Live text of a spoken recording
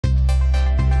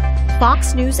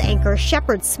Fox News anchor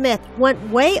Shepard Smith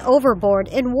went way overboard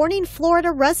in warning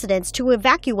Florida residents to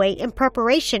evacuate in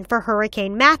preparation for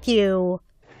Hurricane Matthew.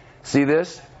 See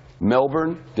this?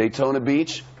 Melbourne, Daytona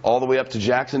Beach, all the way up to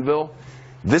Jacksonville.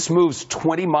 This moves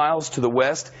 20 miles to the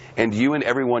west, and you and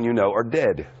everyone you know are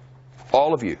dead.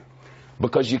 All of you.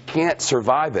 Because you can't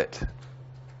survive it.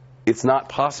 It's not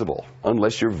possible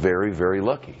unless you're very, very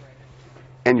lucky.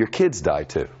 And your kids die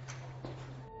too.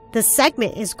 The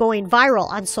segment is going viral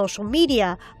on social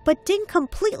media, but didn't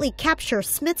completely capture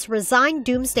Smith's resigned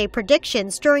doomsday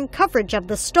predictions during coverage of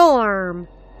the storm.